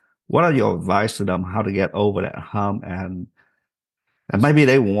investment? What are your advice to them how to get over that hump, and maybe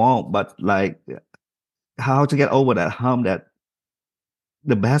they won't, but like how to get over that hump that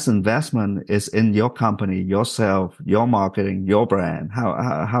the best investment is in your company, yourself, your marketing, your brand.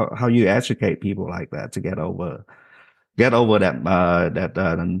 How you educate people like that to get over that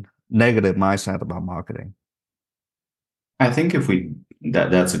negative mindset about marketing. I think if we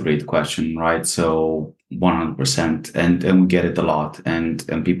that's a great question, right? So 100%, and we get it a lot, and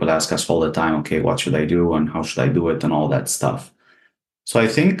people ask us all the time, okay, what should I do and how should I do it and all that stuff. So I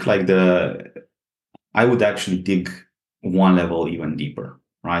think like the I would actually dig one level even deeper,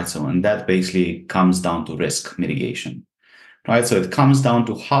 right? So and that basically comes down to risk mitigation, right? So it comes down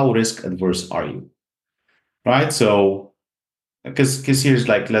to how risk adverse are you, right? So because here's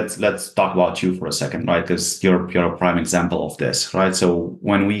like let's talk about you for a second, right? Because you're a prime example of this, right? So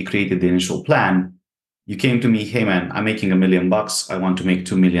when we created the initial plan, you came to me, hey man, I'm making $1 million. I want to make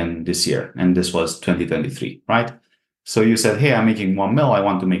 2 million this year, and this was 2023, right? So you said, hey, I'm making 1 mil. I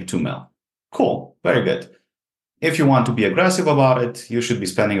want to make 2 mil. Cool, very good. If you want to be aggressive about it, you should be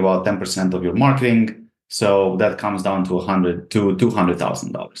spending about 10% of your marketing. So that comes down to 100 to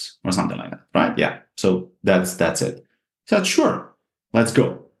 $200,000 or something like that, right? Yeah. So that's it. Said, sure, let's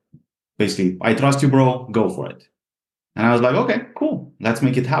go. Basically, I trust you, bro. Go for it. And I was like, okay, cool. Let's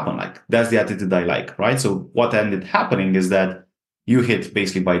make it happen. Like that's the attitude I like, right? So what ended happening is that you hit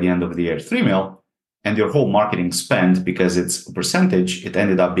basically by the end of the year 3 mil, and your whole marketing spend, because it's a percentage, it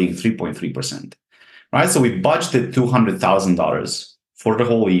ended up being 3.3%. Right? So we budgeted $200,000 for the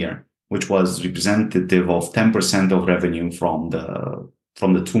whole year, which was representative of 10% of revenue from the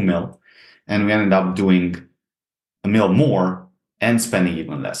 2 mil. And we ended up doing a mil more and spending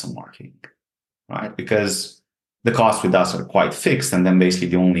even less on marketing, right? Because the costs with us are quite fixed. And then basically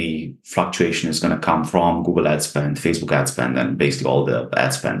the only fluctuation is going to come from Google ad spend, Facebook ad spend, and basically all the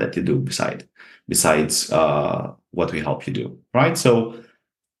ad spend that you do besides what we help you do, right? So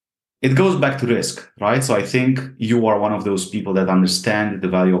it goes back to risk, right? So I think you are one of those people that understand the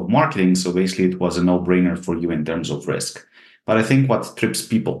value of marketing. So basically, it was a no-brainer for you in terms of risk. But I think what trips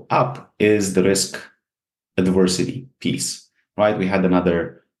people up is the risk adversity piece, right? We had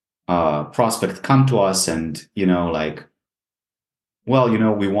another prospect come to us and, like, well,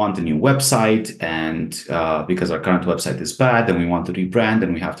 we want a new website, and because our current website is bad and we want to rebrand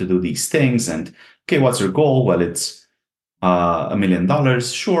and we have to do these things. And okay, what's your goal? Well, it's $1 million.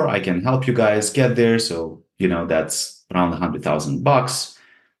 Sure, I can help you guys get there. So, that's around $100,000.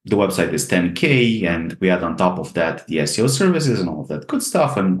 The website is 10K, and we add on top of that the SEO services and all of that good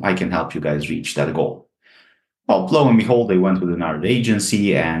stuff, and I can help you guys reach that goal. Well, lo and behold, they went with another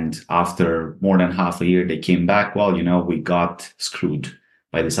agency, and after more than half a year, they came back. Well, we got screwed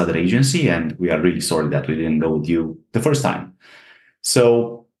by this other agency, and we are really sorry that we didn't go with you the first time.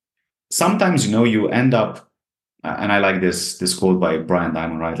 So sometimes, you end up, and I like this quote by Brian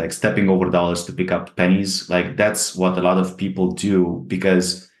Diamond, right? Like stepping over dollars to pick up pennies. Like that's what a lot of people do,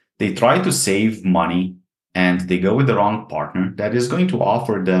 because they try to save money and they go with the wrong partner that is going to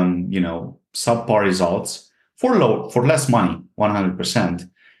offer them, subpar results for less money, 100%.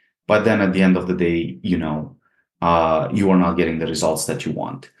 But then at the end of the day, you are not getting the results that you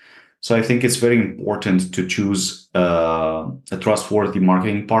want. So I think it's very important to choose a trustworthy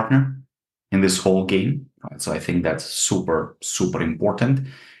marketing partner in this whole game. Right? So I think that's super, super important.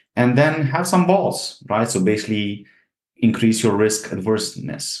 And then have some balls, right? So basically increase your risk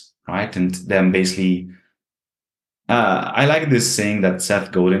adverseness, right? And then basically, I like this saying that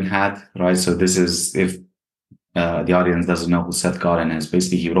Seth Godin had, right? So this is, if the audience doesn't know who Seth Godin is,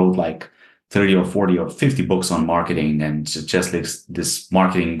 basically he wrote like 30 or 40 or 50 books on marketing, and just like this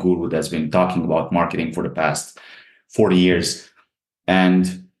marketing guru that's been talking about marketing for the past 40 years.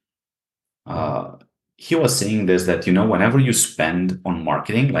 And he was saying this, that, whenever you spend on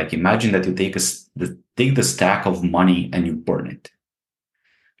marketing, like imagine that you take the stack of money and you burn it,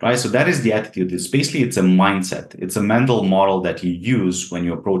 right? So that is the attitude. It's a mindset. It's a mental model that you use when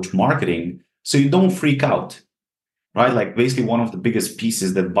you approach marketing, so you don't freak out, right? Like basically one of the biggest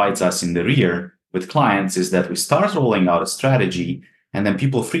pieces that bites us in the rear with clients is that we start rolling out a strategy, and then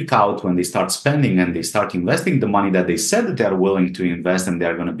people freak out when they start spending and they start investing the money that they said that they're willing to invest and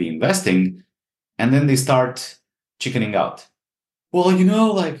they're going to be investing. And then they start chickening out. Well,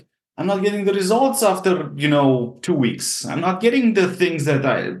 like I'm not getting the results after, 2 weeks. I'm not getting the things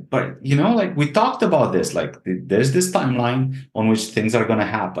but, like we talked about this, like there's this timeline on which things are going to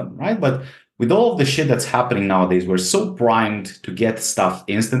happen, right? But with all of the shit that's happening nowadays, we're so primed to get stuff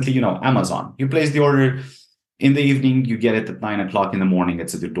instantly. Amazon, you place the order in the evening, you get it at 9 o'clock in the morning,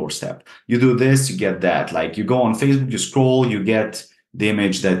 it's at your doorstep. You do this, you get that. Like you go on Facebook, you scroll, you get the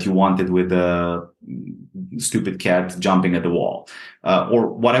image that you wanted with the stupid cat jumping at the wall, or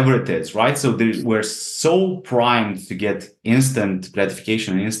whatever it is, right? So we're so primed to get instant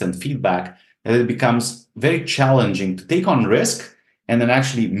gratification and instant feedback that it becomes very challenging to take on risk and then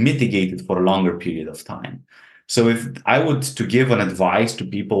actually mitigate it for a longer period of time. So if I would to give an advice to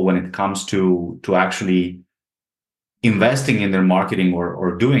people when it comes to actually investing in their marketing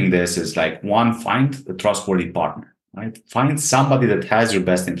or doing this is like, one, find a trustworthy partner, right? Find somebody that has your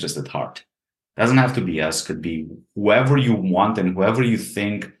best interest at heart. Doesn't have to be us, could be whoever you want and whoever you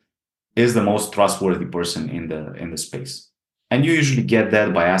think is the most trustworthy person in the space. And you usually get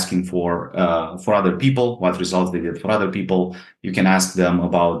that by asking for other people what results they did for other people. You can ask them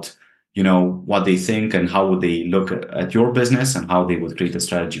about what they think and how would they look at your business and how they would create a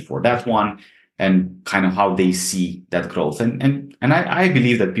strategy for that one and kind of how they see that growth. And I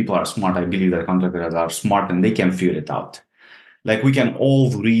believe that people are smart. I believe that contractors are smart and they can figure it out. Like we can all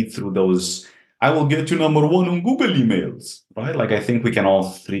read through those. I will get you number one on Google emails, right? Like I think we can all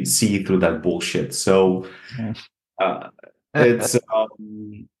see through that bullshit. So uh, it's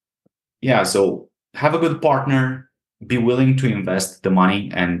yeah. So have a good partner. Be willing to invest the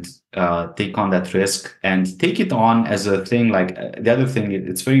money and take on that risk and take it on as a thing. Like the other thing,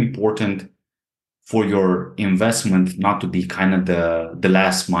 it's very important for your investment not to be kind of the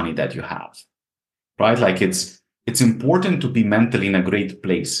last money that you have, right? Like it's important to be mentally in a great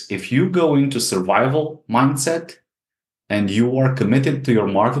place. If you go into survival mindset and you are committed to your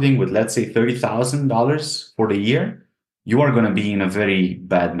marketing with, let's say, $30,000 for the year, you are going to be in a very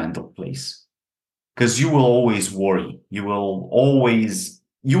bad mental place because you will always worry. You will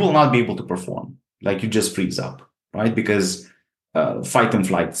not be able to perform. Like you just freeze up, right? Because fight and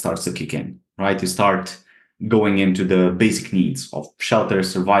flight starts to kick in, right? You start going into the basic needs of shelter,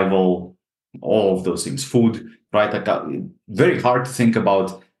 survival, all of those things, food, right? Like very hard to think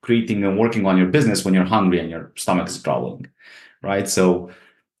about creating and working on your business when you're hungry and your stomach is growling, right? So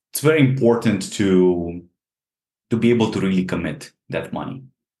it's very important to be able to really commit that money.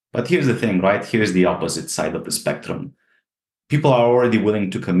 But here's the thing, right? Here's the opposite side of the spectrum. People are already willing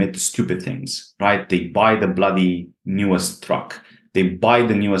to commit to stupid things, right? They buy the bloody newest truck. They buy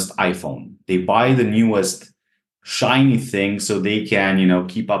the newest iPhone. They buy the newest shiny thing so they can,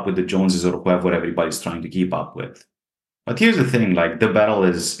 keep up with the Joneses or whoever everybody's trying to keep up with. But here's the thing, like the battle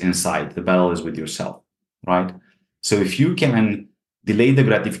is inside, the battle is with yourself, right? So if you can delay the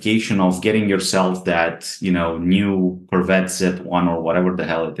gratification of getting yourself that, new Corvette Z1 or whatever the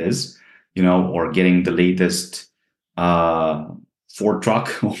hell it is, or getting the latest Ford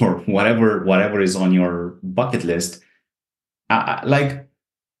truck or whatever is on your bucket list, like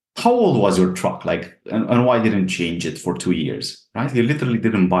how old was your truck? Like, and why didn't change it for 2 years, right? You literally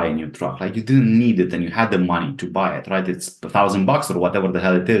didn't buy a new truck. Like you didn't need it and you had the money to buy it, right? It's $1,000 or whatever the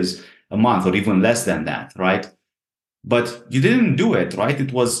hell it is a month or even less than that, right? But you didn't do it, right?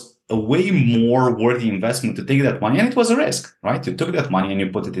 It was a way more worthy investment to take that money. And it was a risk, right? You took that money and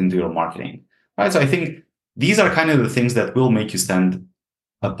you put it into your marketing, right? So I think these are kind of the things that will make you stand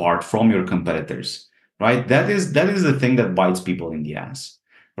apart from your competitors, right? That is the thing that bites people in the ass,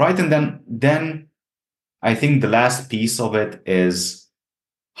 right? And then I think the last piece of it is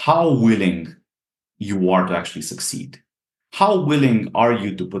how willing you are to actually succeed. How willing are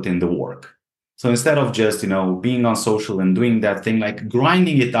you to put in the work? So instead of just, being on social and doing that thing, like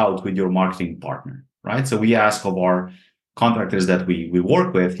grinding it out with your marketing partner, right? So we ask of our contractors that we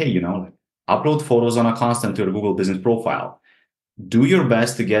work with, hey, upload photos on a constant to your Google business profile. Do your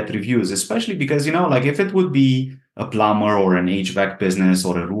best to get reviews, especially because, like if it would be a plumber or an HVAC business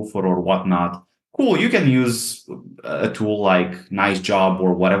or a roofer or whatnot, cool, you can use a tool like Nice Job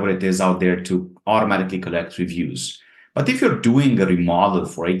or whatever it is out there to automatically collect reviews. But if you're doing a remodel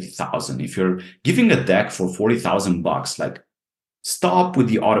for 80,000, if you're giving a deck for $40,000, like stop with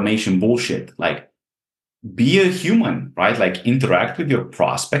the automation bullshit. Like be a human, right? Like interact with your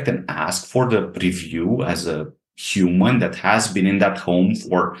prospect and ask for the review as a human that has been in that home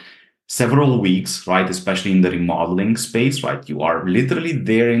for several weeks, right? Especially in the remodeling space, right? You are literally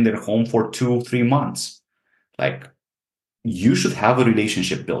there in their home for 2-3 months. Like you should have a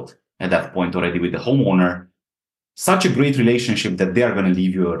relationship built at that point already with the homeowner. Such a great relationship that they are going to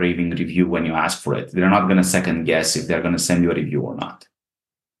leave you a raving review when you ask for it. They're not going to second guess if they're going to send you a review or not.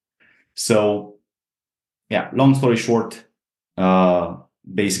 So yeah, long story short, uh,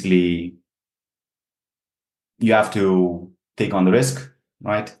 basically you have to take on the risk,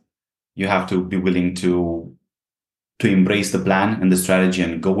 right? You have to be willing to embrace the plan and the strategy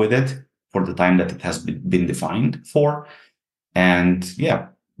and go with it for the time that it has been defined for. And yeah,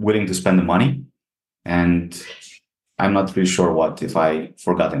 willing to spend the money. And I'm not really sure what if I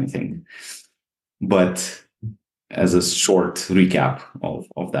forgot anything, but as a short recap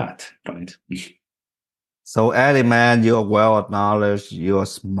of that, right? So Eddie, man, you're well acknowledged. You're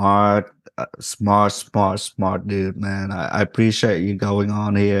smart, smart dude, man. I appreciate you going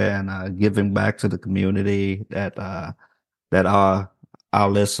on here and giving back to the community that are our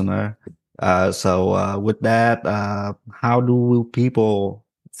listener. So with that, how do people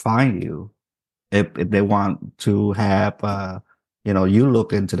find you if they want to have you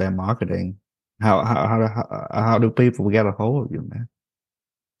look into their marketing? How do people get a hold of you, man?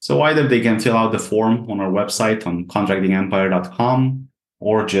 So either they can fill out the form on our website on contractingempire.com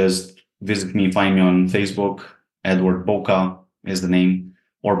or just visit me, find me on Facebook. Eduard Boka is the name.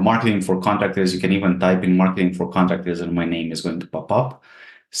 Or marketing for contractors. You can even type in marketing for contractors and my name is going to pop up.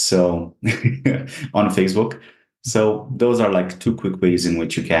 So on Facebook. So those are like two quick ways in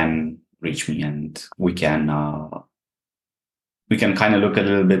which you can reach me and we can kind of look a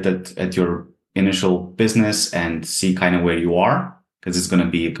little bit at your initial business and see kind of where you are because it's going to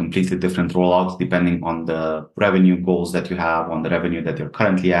be a completely different rollout depending on the revenue goals that you have, on the revenue that you're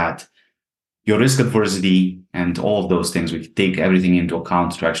currently at, your risk adversity, and all of those things. We take everything into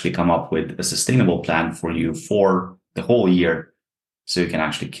account to actually come up with a sustainable plan for you for the whole year so you can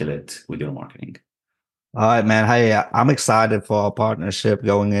actually kill it with your marketing. All right, man. Hey, I'm excited for our partnership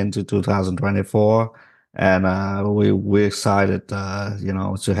going into 2024, and we're excited,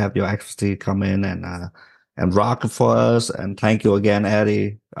 to have your expertise come in and rock it for us. And thank you again,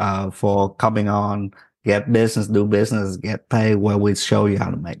 Eddie, for coming on. Get business, do business, get paid, where we show you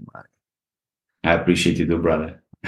how to make money. I appreciate you, too, brother.